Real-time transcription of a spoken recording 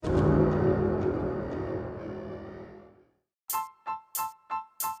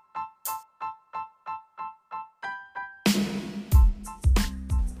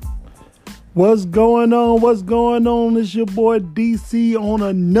What's going on? What's going on? It's your boy DC on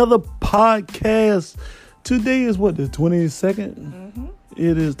another podcast. Today is what, the 22nd? Mm-hmm.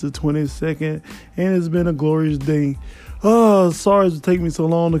 It is the 22nd, and it's been a glorious day. Sorry it's taking me so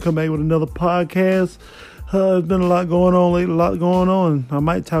long to come back with another podcast. There's been a lot going on lately, I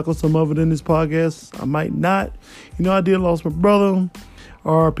might tackle some of it in this podcast. I might not. I did lost my brother.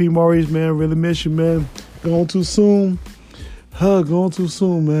 R.I.P. Maurice, man. Really miss you, man. Going too soon,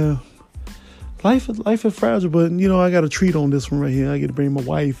 man. Life is fragile, but, I got a treat on this one right here. I get to bring my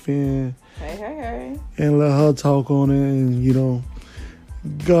wife in. Hey. And let her talk on it. And,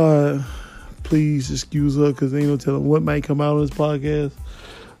 God, please excuse her because ain't no telling what might come out of this podcast.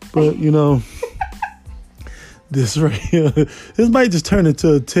 But, this right here, this might just turn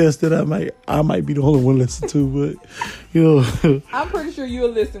into a test that I might be the only one listen to. But, I'm pretty sure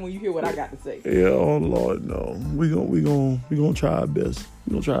you'll listen when you hear what I got to say. Yeah, oh Lord, no. We gonna try our best.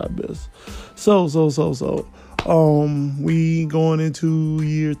 So, we going into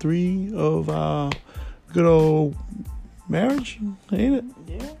year 3 of our good old marriage, ain't it?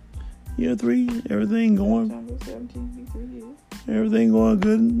 Yeah. Year 3, everything going. 17, 3 years. Everything going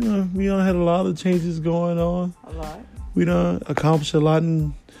good. We done had a lot of changes going on. A lot. We done accomplished a lot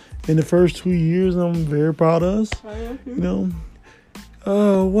in the first 2 years. I'm very proud of us. I am too.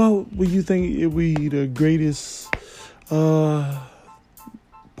 What would you think it would be the greatest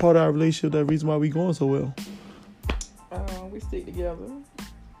part of our relationship, that reason why we going so well? We stick together.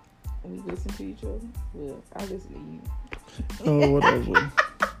 We listen to each other. Well, I listen to you. Oh, whatever.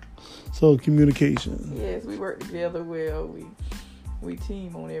 So communication. Yes, we work together well. We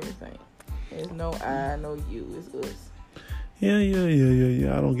team on everything. There's no I, no you. It's us. Yeah.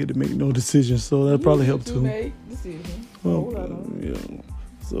 I don't get to make no decisions, so that probably helped too. Make decisions.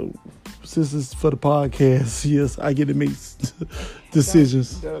 So since it's for the podcast, yes, I get to make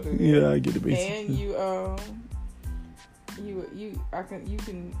decisions. Don't do that. Yeah, I get to make. And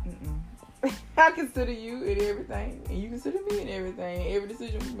I consider you in everything, and you consider me in everything. Every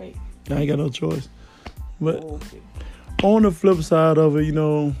decision we make. I ain't got no choice. But okay. On the flip side of it,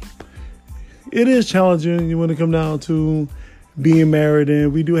 it is challenging when it come down to being married,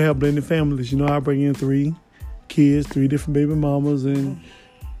 and we do have blended families. I bring in 3 kids, 3 different baby mamas, and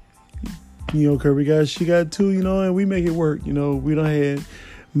Kirby she got 2, and we make it work. We don't have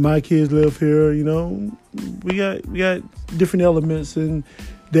my kids live here. We got different elements, and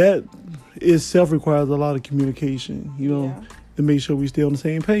that itself requires a lot of communication. To make sure we stay on the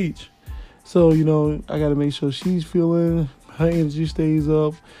same page. So, I got to make sure she's feeling, her energy stays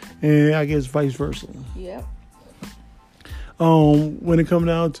up, and I guess vice versa. Yep. When it comes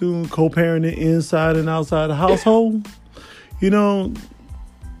down to co-parenting inside and outside the household, unfortunately,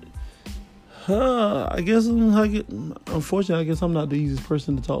 I guess I'm not the easiest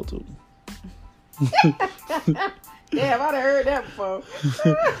person to talk to. Damn, I'd have heard that before.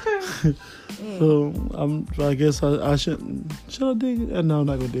 So I guess I shouldn't. Should I dig it? No, I'm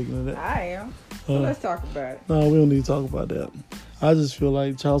not gonna dig into that. I am. So let's talk about it. No, we don't need to talk about that. I just feel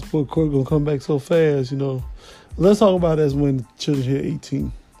like child support court gonna come back so fast. Let's talk about it as when the children hit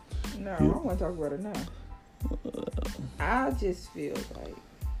 18. No, I don't want to talk about it now. I just feel like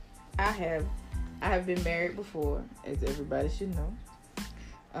I have been married before, as everybody should know.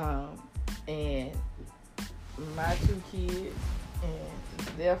 And my 2 kids and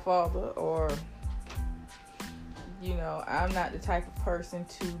their father, or I'm not the type of person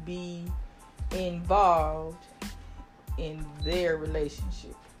to be involved in their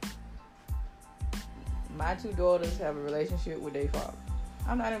relationship. My 2 daughters have a relationship with their father.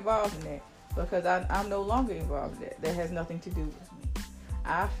 I'm not involved in that because I'm no longer involved in that. That has nothing to do with me.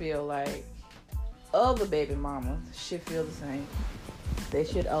 I feel like other baby mamas should feel the same. They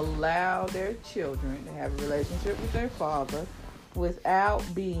should allow their children to have a relationship with their father without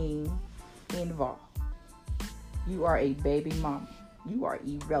being involved. You are a baby mama. You are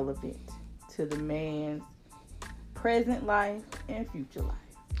irrelevant to the man's present life and future life.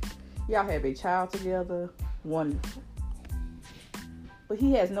 Y'all have a child together, wonderful. But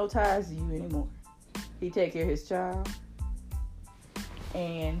he has no ties to you anymore. He take care of his child,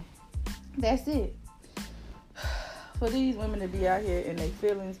 and that's it. For these women to be out here in their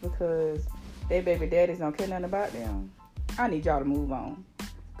feelings because their baby daddies don't care nothing about them, I need y'all to move on.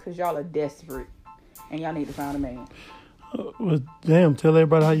 Because y'all are desperate. And y'all need to find a man. Well, damn, tell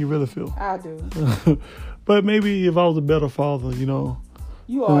everybody how you really feel. I do. But maybe if I was a better father, You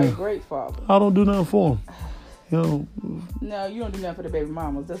are a great father. I don't do nothing for them. No, you don't do nothing for the baby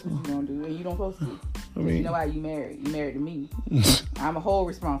mamas. That's what you don't do. And you don't supposed to. You know why you married. You married to me. I'm a whole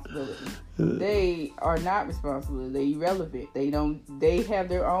responsibility. They are not responsible. They're irrelevant. They have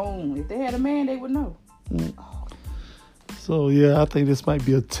their own. If they had a man, they would know. Oh. So, yeah, I think this might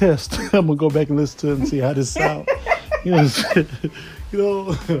be a test. I'm going to go back and listen to it and see how this sounds.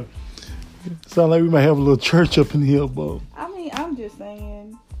 Sound like we might have a little church up in here, but I'm just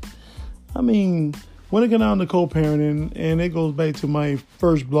saying. When it comes down to co-parenting, and it goes back to my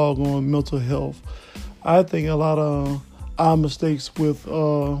first blog on mental health, I think a lot of our mistakes with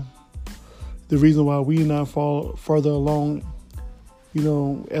the reason why we not fall further along,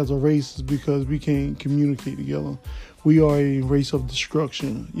 as a race is because we can't communicate together. We are a race of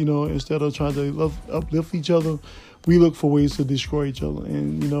destruction. Instead of trying to uplift each other, we look for ways to destroy each other.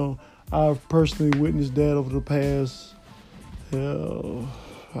 And, I've personally witnessed that over the past, I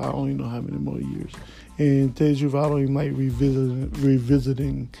don't even know how many more years. And to tell you the truth, I don't even like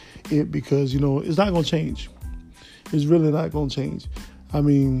revisiting it because, it's not going to change. It's really not going to change.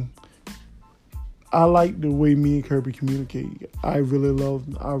 I like the way me and Kirby communicate. I really love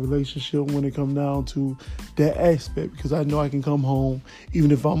our relationship when it comes down to that aspect because I know I can come home, even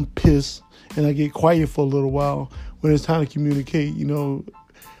if I'm pissed and I get quiet for a little while. When it's time to communicate,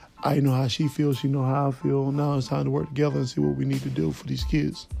 I know how she feels. She know how I feel. Now it's time to work together and see what we need to do for these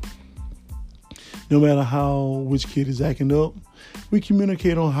kids. No matter which kid is acting up, we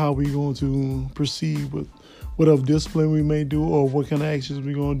communicate on how we're going to proceed with whatever discipline we may do or what kind of actions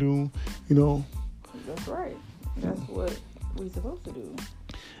we're going to do, That's right. That's what we're supposed to do.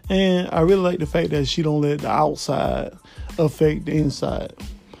 And I really like the fact that she don't let the outside affect the inside.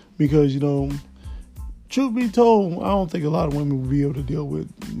 Because, truth be told, I don't think a lot of women will be able to deal with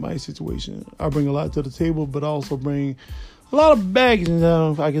my situation. I bring a lot to the table, but I also bring a lot of baggage. And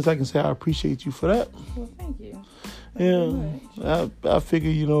I guess I can say I appreciate you for that. Well, thank you. I figure,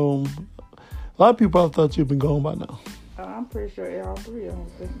 a lot of people probably thought you'd been gone by now. I'm pretty sure all three of them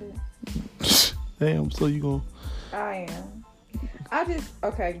been there. Damn, so you gonna... I am.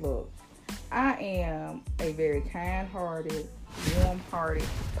 Okay, look. I am a very kind-hearted, warm-hearted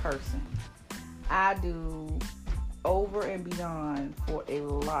person. I do over and beyond for a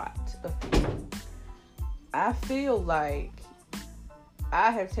lot of people. I feel like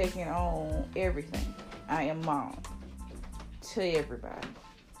I have taken on everything. I am mom to everybody.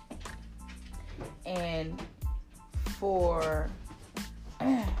 And for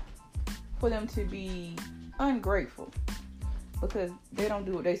them to be ungrateful because they don't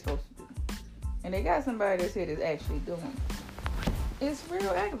do what they're supposed to do. And they got somebody that's here that's actually doing it. It's real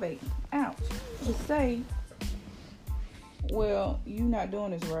aggravating. Ouch. To say, well, you not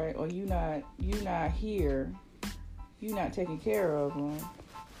doing this right, or you not here, you not taking care of them,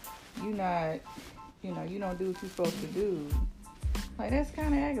 you not, you don't do what you're supposed to do. Like, that's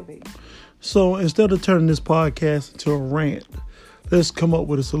kind of aggravating. So instead of turning this podcast into a rant, let's come up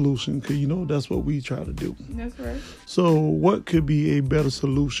with a solution because, that's what we try to do. That's right. So what could be a better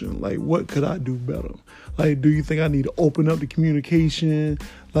solution? Like, what could I do better? Like, do you think I need to open up the communication?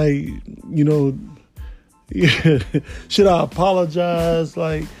 Like, should I apologize?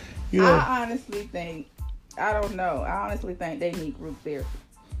 Like, I honestly think, I don't know. I honestly think they need group therapy.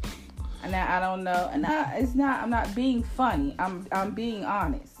 And I don't know. And I'm not being funny. I'm being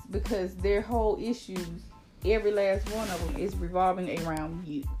honest because their whole issues, every last one of them is revolving around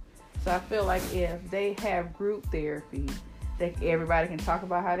you. So I feel like if they have group therapy, that everybody can talk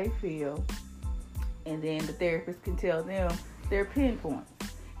about how they feel, and then the therapist can tell them their pinpoints.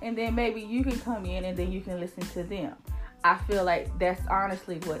 And then maybe you can come in and then you can listen to them. I feel like that's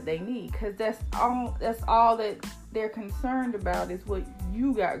honestly what they need because that's all that they're concerned about is what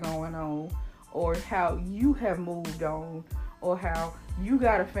you got going on or how you have moved on or how you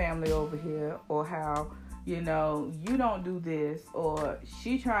got a family over here or how you don't do this, or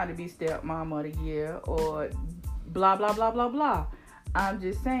she trying to be stepmom of the year, or blah, blah, blah, blah, blah. I'm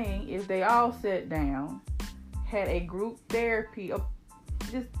just saying, if they all sat down, had a group therapy,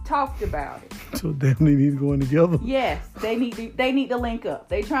 just talked about it. So damn, they need to go in together. Yes, they need to link up.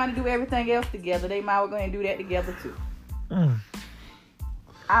 They trying to do everything else together. They might well go ahead and do that together too.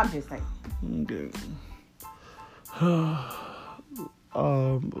 I'm just saying. Okay.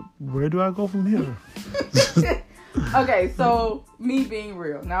 Where do I go from here? Okay, so me being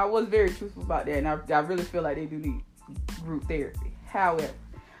real. Now, I was very truthful about that, and I really feel like they do need group therapy. However,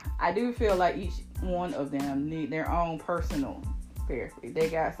 I do feel like each one of them need their own personal therapy. They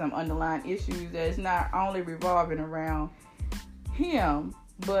got some underlying issues that's not only revolving around him,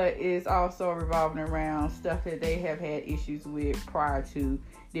 but it's also revolving around stuff that they have had issues with prior to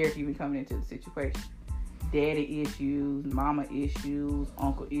Derek even coming into the situation. daddy issues, mama issues,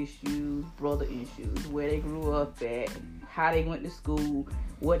 uncle issues, brother issues, where they grew up at, how they went to school,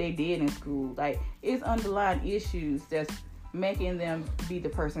 what they did in school. Like, it's underlying issues that's making them be the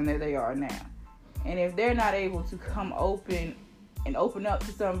person that they are now. And if they're not able to come open up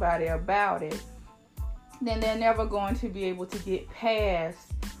to somebody about it, then they're never going to be able to get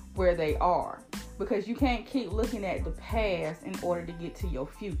past where they are. Because you can't keep looking at the past in order to get to your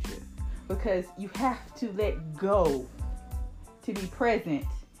future. Because you have to let go to be present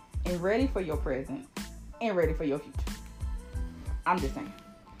and ready for your present and ready for your future. I'm just saying.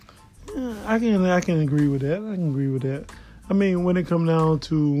 Yeah, I can agree with that. I mean, when it comes down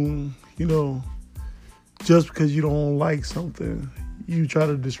to, just because you don't like something, you try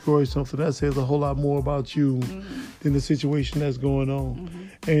to destroy something, that says a whole lot more about you than the situation that's going on.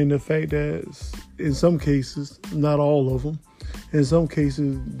 And the fact that in some cases, not all of them, in some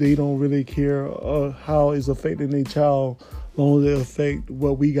cases, they don't really care how it's affecting their child, as long as it affect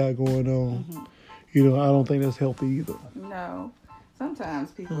what we got going on. I don't think that's healthy either. No.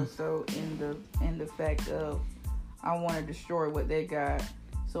 Sometimes people are so in the fact of, I want to destroy what they got,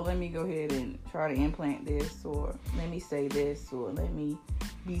 so let me go ahead and try to implant this, or let me say this, or let me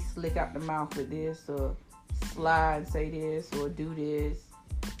be slick out the mouth with this, or slide and say this, or do this.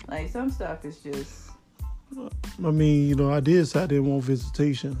 Like, some stuff is just... I mean, I did say I didn't want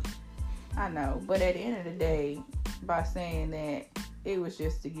visitation. I know, but at the end of the day, by saying that, it was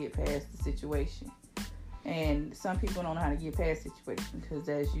just to get past the situation. And some people don't know how to get past the situation, because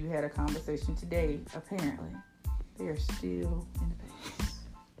as you had a conversation today, apparently, they are still in the past.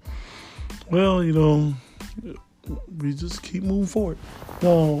 Well, we just keep moving forward.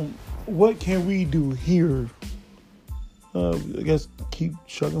 What can we do here? I guess keep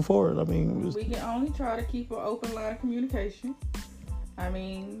chugging forward. I mean, we can only try to keep an open line of communication. I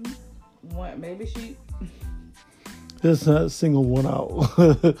mean, maybe she... Let's not single one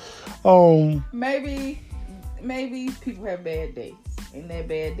out. Maybe people have bad days, and their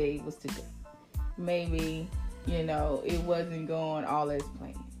bad day was today. Maybe, it wasn't going all as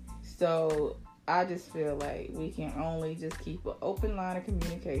planned. So I just feel like we can only just keep an open line of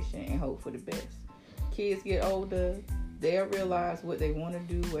communication and hope for the best. Kids get older, they'll realize what they want to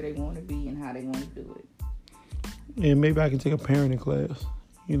do, where they want to be, and how they want to do it. And maybe I can take a parenting class,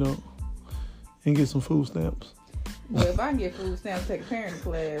 and get some food stamps. Well, if I can get food stamps, take a parenting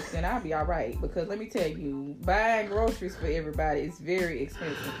class, then I'll be all right. Because let me tell you, buying groceries for everybody is very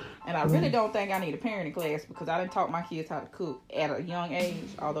expensive. And I really don't think I need a parenting class, because I didn't taught my kids how to cook at a young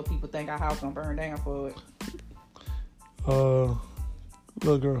age, although people think our house gonna burn down for it.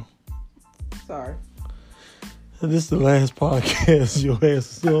 Little girl. Sorry. This is the last podcast your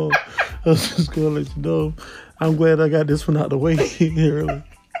ass is on. I was just gonna let you know. I'm glad I got this one out the way early.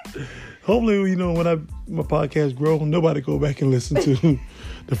 Hopefully, when my podcast grow, nobody go back and listen to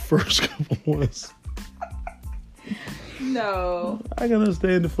the first couple ones. No. I can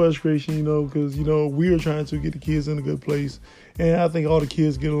understand the frustration, because, we are trying to get the kids in a good place. And I think all the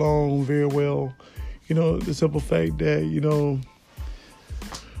kids get along very well. The simple fact that,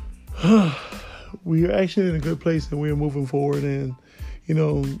 we are actually in a good place and we're moving forward. And,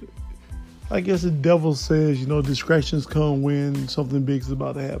 I guess the devil says, distractions come when something big is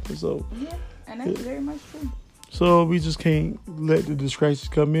about to happen. So yeah, and that's very much true. So we just can't let the distractions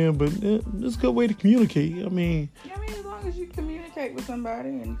come in, but it's a good way to communicate. I mean, as long as you communicate with somebody.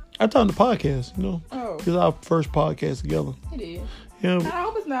 And I thought the podcast, Oh. It's our first podcast together. It is. Yeah. And I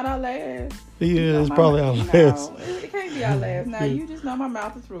hope it's not our last. Yeah, it's probably our last. No, it can't be our last. Now, you just know my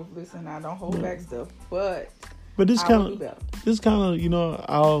mouth is ruthless and I don't hold back stuff. But this kind of,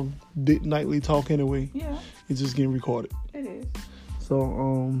 our nightly talk anyway. Yeah. It's just getting recorded. It is.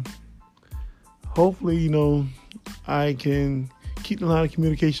 So, hopefully, I can keep the line of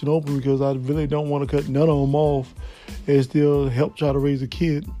communication open, because I really don't want to cut none of them off and still help try to raise a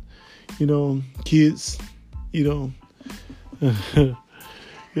kid. Kids, tell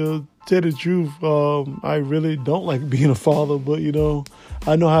the truth, I really don't like being a father, but,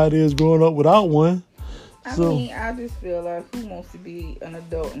 I know how it is growing up without one. I just feel like, who wants to be an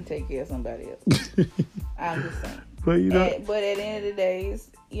adult and take care of somebody else? I'm just saying. But but at the end of the day,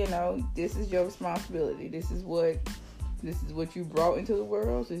 this is your responsibility. This is what you brought into the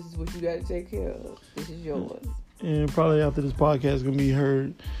world. This is what you got to take care of. This is yours. And probably after this podcast is gonna be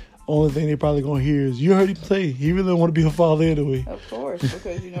heard, only thing they probably gonna hear is, you heard him say he really don't want to be a father anyway. Of course,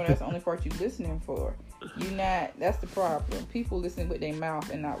 because that's the only part you listening for. That's the problem. People listen with their mouth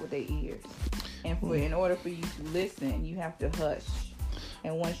and not with their ears. And in order for you to listen, you have to hush.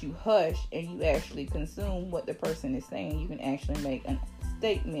 And once you hush and you actually consume what the person is saying, you can actually make a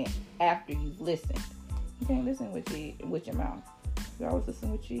statement after you've listened. You can't listen with your mouth. You always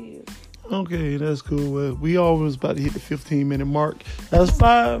listen with your ears. Okay, that's cool. Well, we always about to hit the 15-minute mark. That's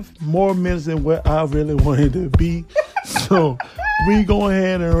 5 more minutes than what I really wanted to be. So we go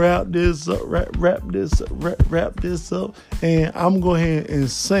ahead and wrap this up. And I'm going ahead and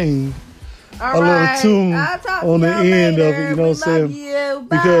sing a little tune on the end of it. You know what I'm saying?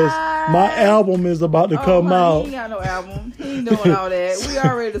 Because my album is about to come out. He ain't got no album. He ain't doing all that. We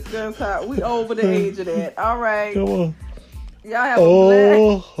already discussed how we over the age of that. All right. Come on. Y'all have a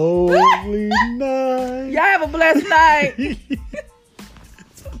blessed holy night. Y'all have a blessed night.